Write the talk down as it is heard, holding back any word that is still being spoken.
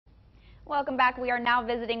Welcome back. We are now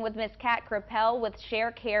visiting with Ms. Kat Krappel with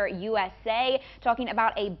Sharecare USA, talking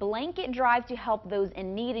about a blanket drive to help those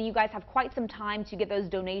in need. And you guys have quite some time to get those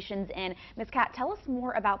donations in. Ms. Kat, tell us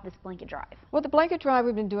more about this blanket drive. Well, the blanket drive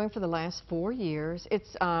we've been doing for the last 4 years.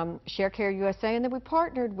 It's Sharecare USA, and then we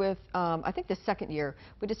partnered with, I think the second year,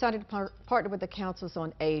 we decided to partner with the Councils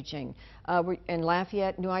on Aging. We're in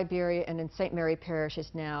Lafayette, New Iberia, and in St. Mary parishes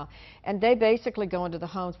now. And they basically go into the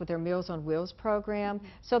homes with their Meals on Wheels program,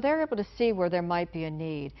 so they're able to see where there might be a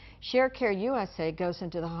need. Sharecare USA goes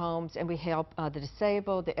into the homes, and we help the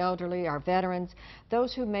disabled, the elderly, our veterans,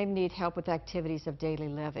 those who may need help with activities of daily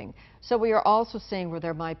living. So we are also seeing where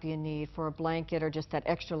there might be a need for a blanket or just that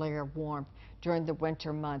extra layer of warmth during the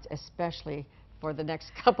winter months, especially for the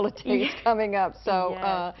next couple of days coming up. So,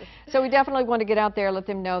 yes. So we definitely want to get out there, let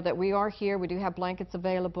them know that we are here. We do have blankets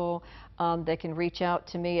available. They can reach out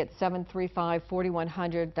to me at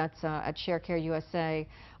 735-4100. That's at Sharecare USA,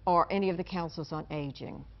 or any of the Councils on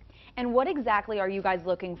Aging. And what exactly are you guys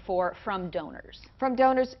looking for from donors? From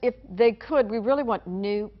donors, if they could, we really want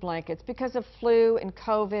new blankets because of flu and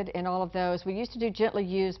COVID and all of those. We used to do gently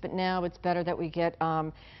used, but now it's better that we get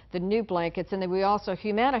the new blankets. And then we also,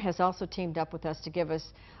 Humana has also teamed up with us to give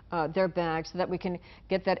us their bags so that we can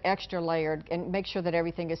get that extra layered and make sure that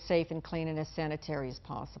everything is safe and clean and as sanitary as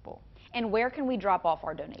possible. And where can we drop off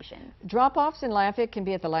our donations? Drop-offs in Lafayette can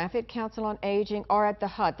be at the Lafayette Council on Aging or at the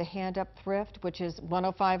HUT, the Hand Up Thrift, which is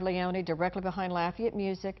 105 Leone, directly behind Lafayette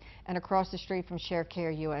Music and across the street from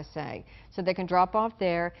Sharecare USA. So they can drop off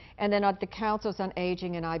there, and then at the Councils on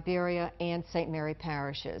Aging in Iberia and St. Mary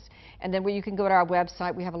parishes. And then you can go to our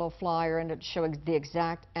website. We have a little flyer and it shows the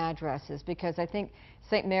exact addresses, because I think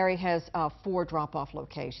St. Mary has 4 drop-off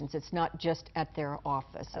locations. It's not just at their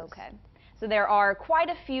offices. Okay. So there are quite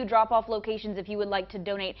a few drop-off locations. If you would like to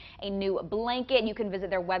donate a new blanket, you can visit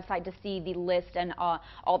their website to see the list, and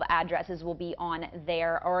all the addresses will be on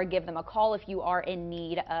there, or give them a call if you are in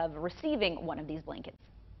need of receiving one of these blankets.